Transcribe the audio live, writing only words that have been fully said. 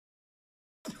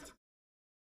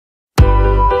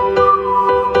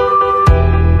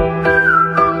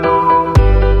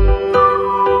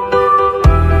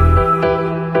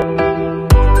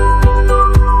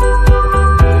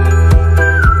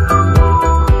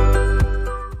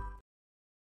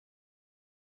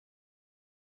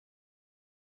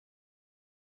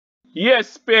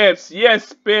Yes, Peps.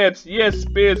 Yes, Peps. Yes,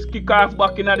 Peps. Kick off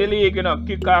back in the league, you know.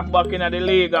 Kick off back in the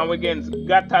league and we against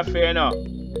Getafe, you know.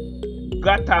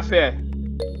 Getafe.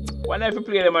 When if we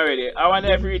play them already, I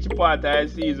wonder if we reach a part of the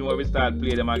season where we start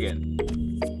playing them again.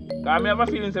 Because I have a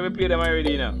feeling that we play them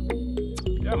already, you know.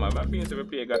 Yeah, man, I have a feeling that we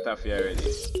play Getafe already.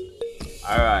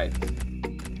 Alright.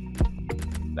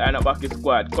 Line up back the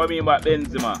squad. Come in back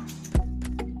Benzema.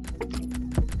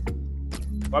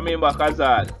 Come in back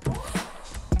Hazard.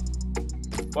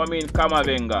 Come in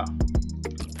Kamavinga.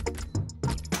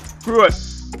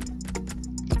 Kroos.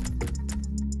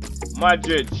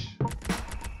 Madrid.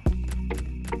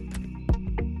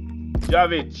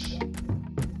 Javic.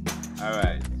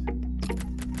 Alright.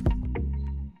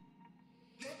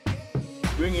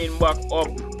 Bring him back up.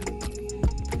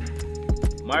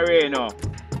 Moreno.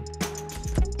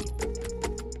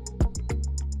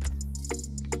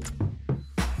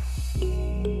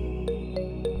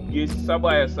 Give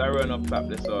Sabayas a run up top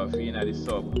this off in the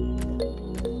sub.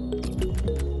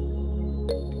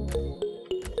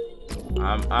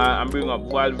 I'm bring up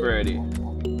Valverde.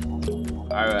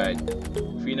 Alright.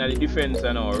 Fina the defense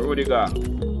now. Rudiger.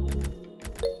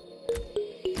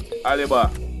 Alaba.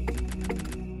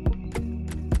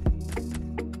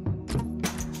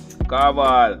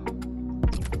 Carval.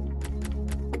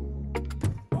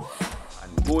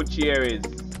 And Gutierrez.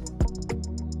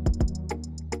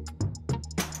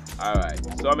 Alright.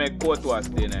 So I make Courtois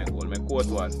stay in a goal.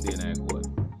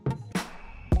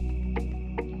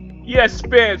 Yes,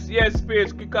 Peps. Yes,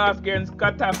 Peps. Kick off against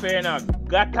Getafe now.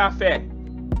 Getafe.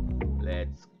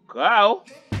 Let's go.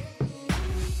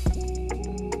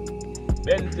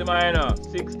 Benzema, you know,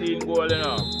 16 goal, you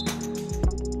know.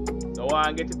 So I want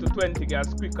to get it to 20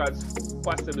 as quick as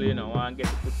possible, you know. I want to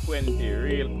get it to 20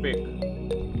 real quick.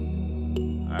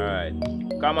 Alright.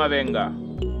 Kamavinga.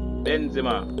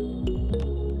 Benzema.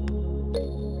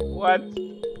 What?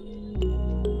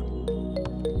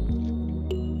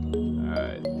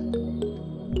 Alright.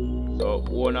 So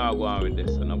we're not going with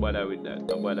this. So no bother with that.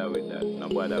 No bother with that. No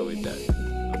bother with that.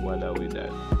 No bother with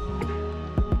that.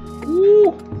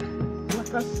 Woo!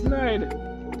 What a slide.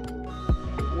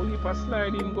 Only if a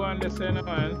slide didn't go on the center,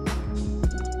 man.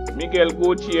 Miguel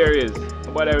Gutierrez.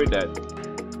 No bother with that.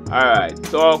 Alright.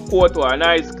 So Courtois,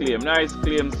 nice claim,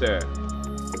 sir.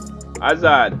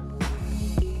 Hazard.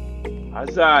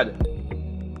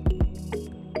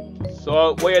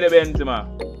 So where the Benzema?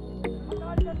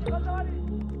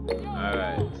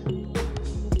 Alright.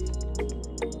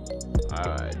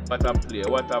 What a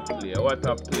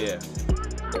player.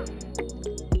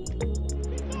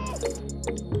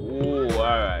 Ooh,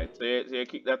 alright. So you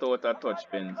kick that out of touch,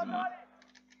 Benzema.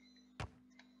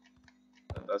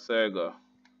 That's how you go.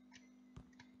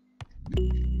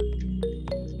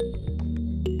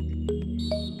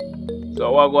 So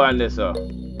what go on this, sir?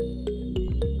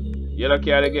 You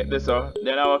lucky to get this, sir.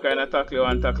 Then I what kind of tackle you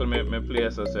want to tackle me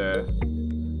players, sir?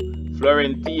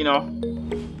 Florentino.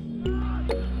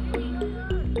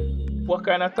 What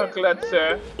kind of tackle that,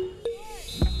 sir?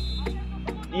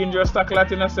 Dangerous tackle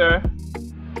that, sir?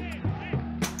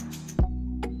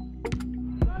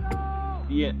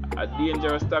 A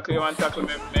dangerous tackle you want to tackle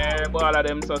me all of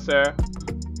them, sir?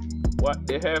 What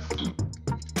the F?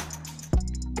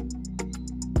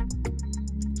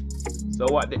 So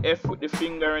what the F with the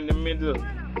finger in the middle?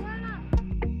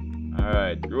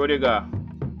 Alright, Rudiger.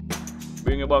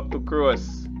 Bring it back to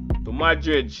Kroos. To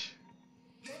Madrid.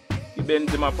 Give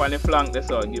Benzema on the flank,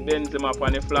 that's all. Give Benzema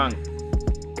on the flank.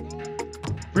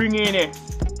 Bring in it.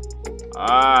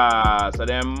 So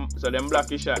them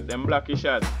blocky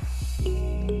shot.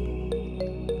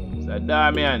 So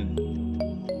Damian.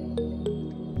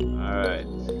 Alright.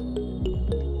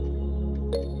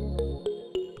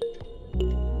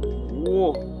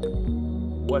 Whoa.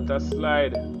 What a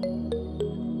slide.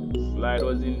 Slide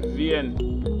was in vain.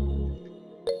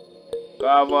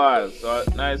 Carval. So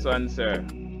nice one, sir.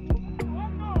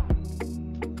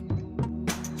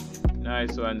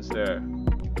 Nice one, sir.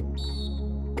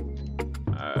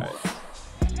 Alright.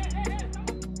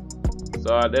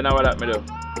 So then what let me do?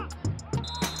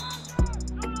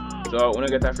 So I wanna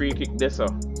get a free kick this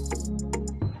up.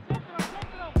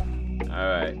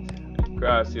 Alright.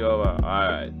 Cross you over.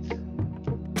 Alright.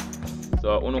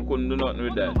 So I couldn't do nothing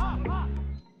with that.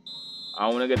 I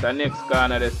wanna get a next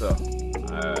corner this up.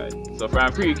 Alright. So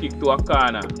from free kick to a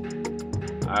corner.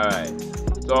 Alright.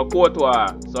 So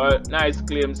Courtois. So nice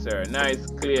claim, sir. Nice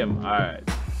claim. Alright.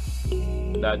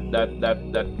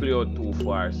 That play out too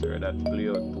far, sir. That play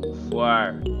out too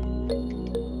far.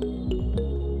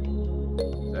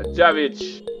 Javic.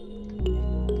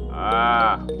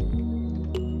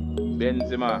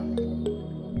 Benzema.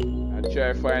 I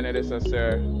try find this,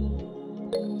 sir.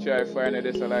 Try find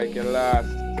this like your last.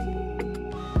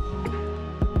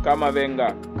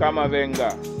 Kamavinga, Kamavinga.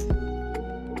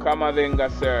 Kamavinga,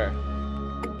 sir.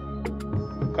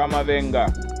 Kamavinga.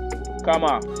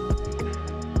 Kama.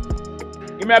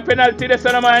 Give me a penalty this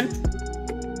one, man.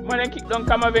 Man, kick down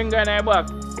Kamavinga in the back.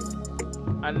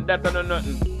 And that don't know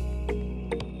nothing.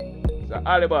 So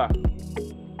Aliba.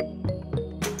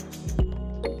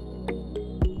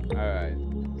 Alright.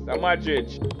 So Madrid.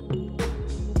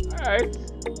 Alright.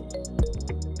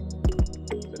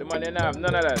 So the man didn't have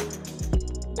none of that.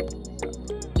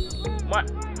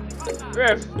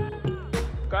 Ref.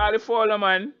 Call the foul,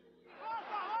 man.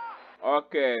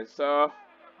 Okay, so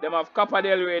them have Copa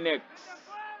del Rey next.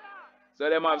 So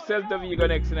them have Celta Vigo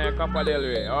next in the Copa del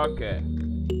Rey. Okay.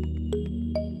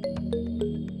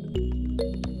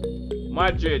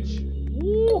 Madrid.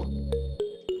 Woo!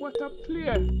 What a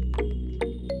player.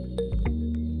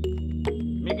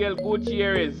 Miguel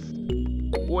Gutierrez.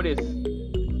 Who this?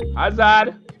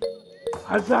 Hazard.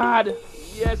 Hazard.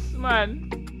 Yes, man.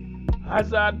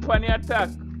 Hazard funny attack.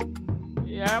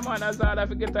 Yeah, man. Hazard have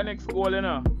to get the next goal, you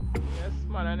know. Yes,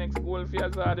 man. The next goal for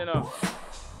Hazard, you know.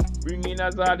 Bring in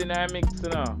Hazard in a mix, you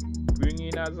know. Bring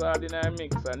in Hazard in a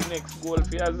mix. And next goal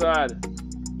for Hazard.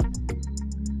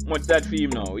 What's that for him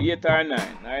now? 8 or 9?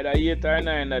 Either 8 or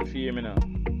 9 that for him, you know.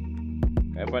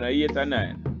 If on 8 or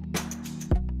 9.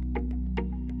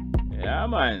 Yeah,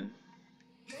 man.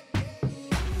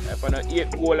 If on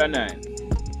 8 goal or 9.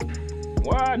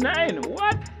 What? 9?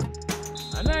 What?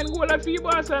 A 9 goal at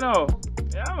FIFA now.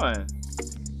 Yeah, man.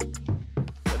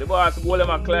 So the boss goal them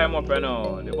a climb up, you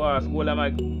know. The boss goal them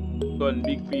a done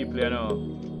big people, you know.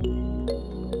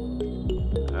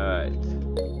 Alright.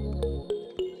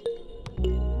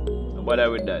 No bother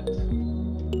with that.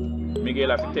 Miguel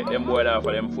have to take them boy off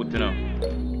of them foot, you know.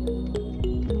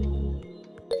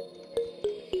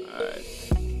 Alright.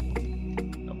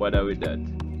 No bother with that.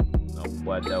 No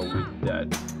bother with that.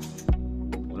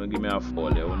 Wanna give me a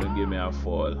fall there, wanna give me a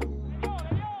fall.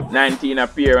 19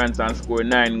 appearance and score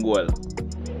 9 goals.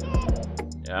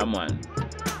 Yeah, man.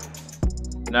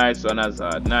 Nice one,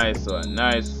 Hazard. Nice one.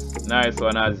 Nice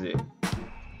one, Azzy.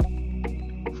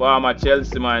 Former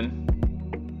Chelsea, man.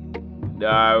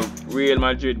 The Real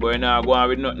Madrid, but you're not going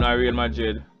with nothing at Real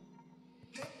Madrid.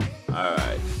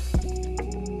 Alright.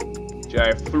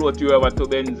 Try float you over to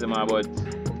Benzema, but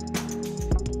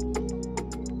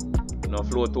no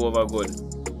float over good.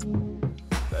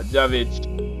 Sajavic.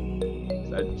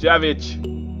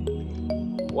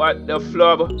 What the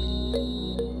flub?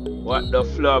 What the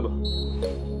flub?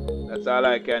 That's all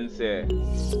I can say.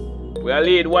 We are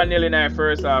lead 1-0 in our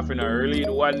first half, you know. We lead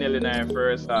 1-0 in our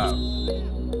first half.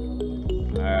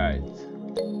 Alright.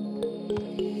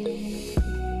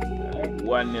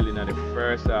 1-0 in the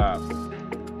first half.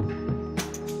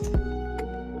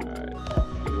 Alright.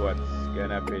 See what's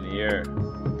gonna happen here.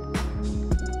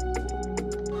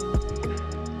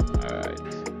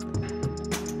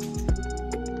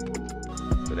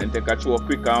 Then take a throw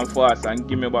quick and fast and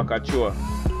give me back a throw.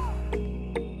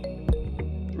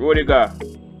 Rudiger.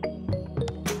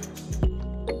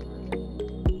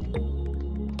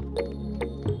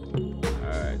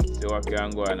 Alright, see what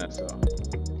can go on so.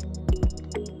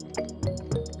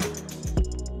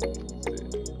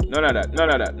 None of that.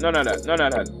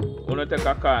 Wanna take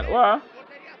a can. What?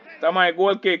 That's my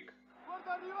goal kick.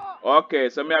 Okay,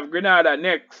 so me have Grenada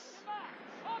next.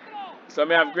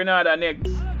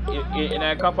 In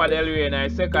a Copa del Rey in a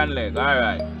second leg.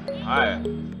 Alright.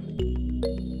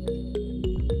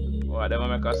 Oh, they will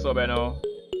make a sub now.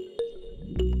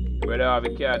 Whether have a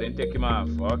card and take him off.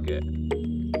 Okay.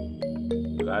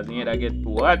 Because he either get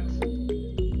too hot.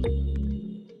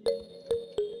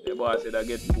 The boss said I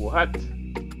get too hot.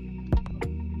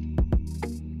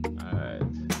 Alright.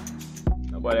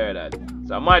 Nobody heard that.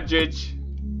 So Madrid.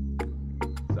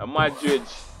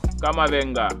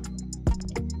 Kamavinga.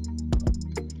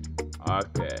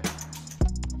 Okay.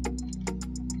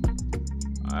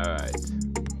 Alright.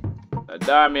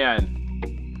 Damian.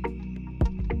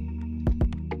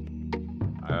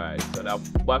 Alright, so that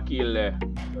back heel there.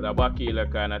 So that back heel there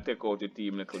kind of take out the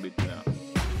team a little bit now.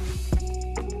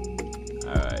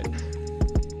 Alright.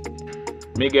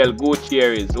 Miguel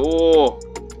Gutierrez. Oh!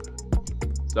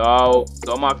 So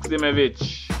Maximovic.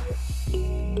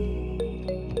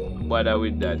 No bother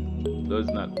with that. Does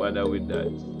not bother with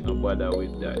that. No bother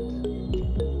with that.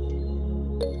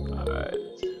 Alright.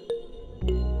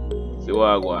 See what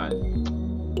I want.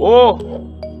 Oh!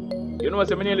 You know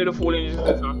what's a nearly the fool in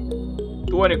this, sir?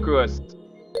 20 cross.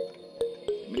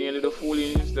 Nearly the fool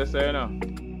in this, you know.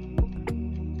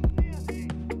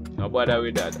 No bother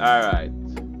with that. Alright.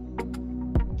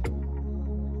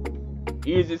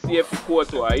 Easy save for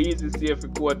Courtois. Easy save for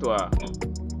Courtois.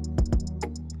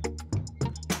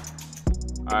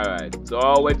 Alright,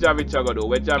 so where Javic go do?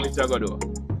 Where Javic go do?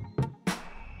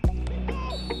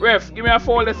 Ref, give me a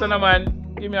foul this one,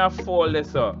 man. Give me a foul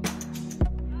this one.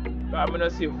 I'm gonna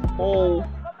see how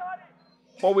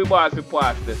we ball to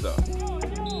pass this one.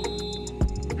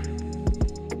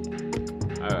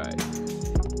 Alright.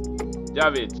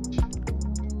 Javic.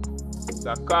 It's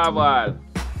Carval.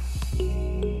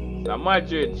 It's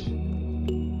Madrid.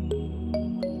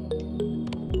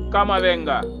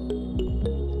 Camavinga.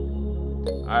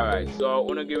 Alright, so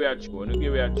wanna give it a chew.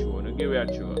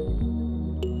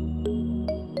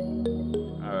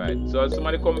 Alright, so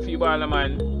somebody come for ball,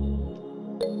 man.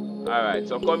 Alright,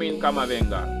 so come in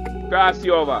Camavinga. Cross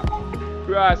you over.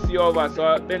 So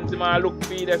Benzema look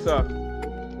for this, sir.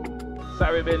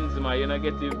 Sorry Benzema, you don't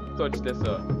get to touch this,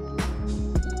 sir.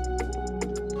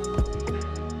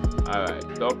 Alright,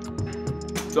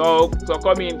 so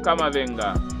come in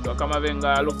Camavinga. So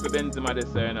Camavinga look for Benzema this,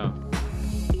 sir, you know.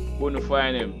 Couldn't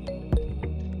find him.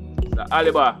 So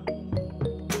Aliba.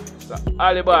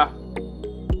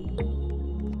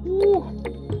 Woo.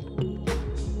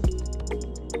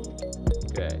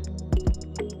 Okay.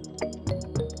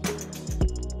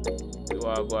 See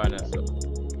what I'm going on, so.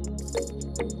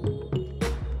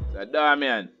 So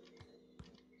Damian.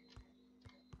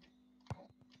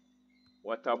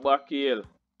 What a back heel.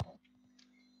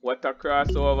 What a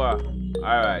crossover.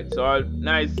 Alright, so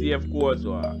nice save,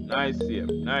 Courtois. Nice save.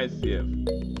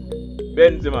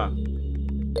 Benzema.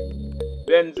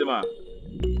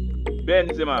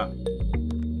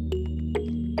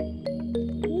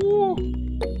 Woo.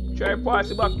 Try pass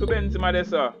it back to Benzema there,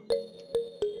 sir.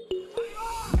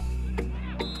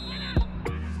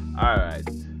 Alright.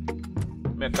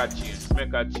 Make a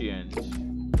change.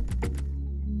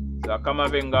 So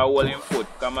Camavinga holding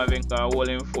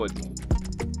foot.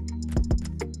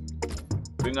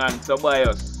 Bring on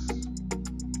Ceballos.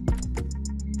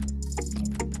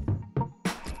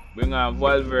 Bring on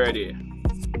Valverde.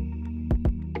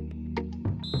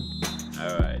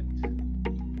 Alright.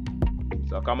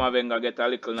 So Camavinga get a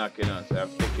little knock, you know. So I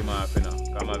have to take him off, you know.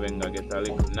 Camavinga get a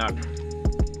little knock.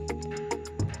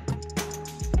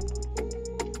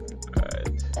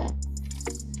 Alright.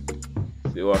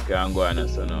 See what can go on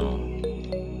so now.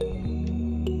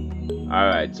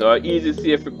 Alright, so easy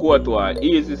save for Courtois.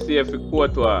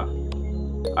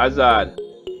 Hazard.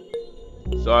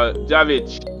 So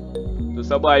Javic. To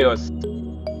Ceballos.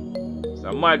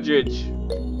 So Madrid.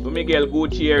 To Miguel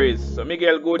Gutierrez.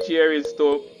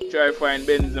 To try to find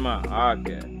Benzema.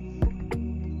 Okay.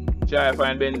 Try to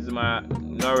find Benzema.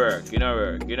 No work.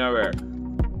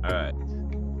 Alright.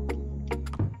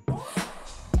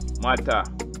 Mata.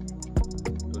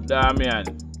 To Damian.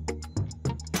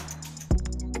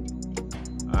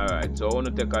 Alright, so I want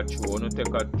to take a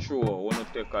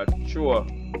throw.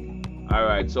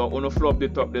 Alright, so I want to flop the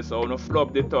top this.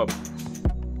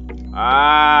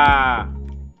 Ah!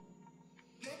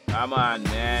 Come on,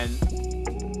 man.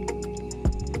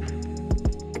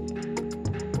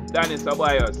 Danny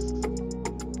Ceballos.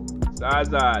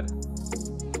 Hazard.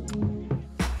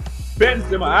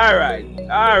 Benzema,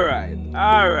 alright.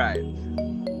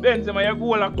 Benzema, your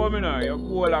goal are coming now. Your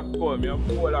goal are come.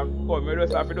 You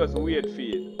just have to just wait for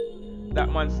it. That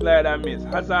man slide and miss.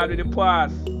 Hazard with the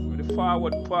pass. With the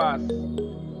forward pass.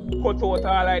 Cut out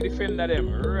all like defender them.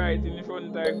 Right in the front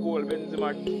of the goal.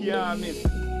 Benzema can't miss.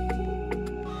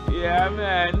 Yeah,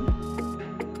 man.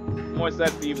 What's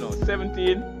that team now?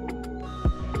 17?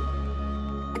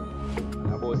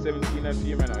 About 17 a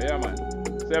team now. Yeah, man.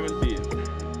 17.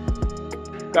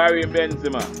 Karim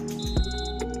Benzema.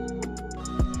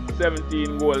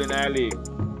 17 goal in our league.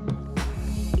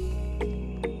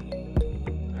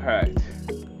 Alright.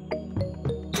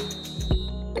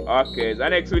 Okay, so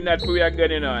next win that for we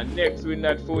again, you know. Next win.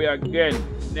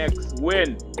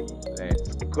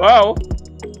 Let's go.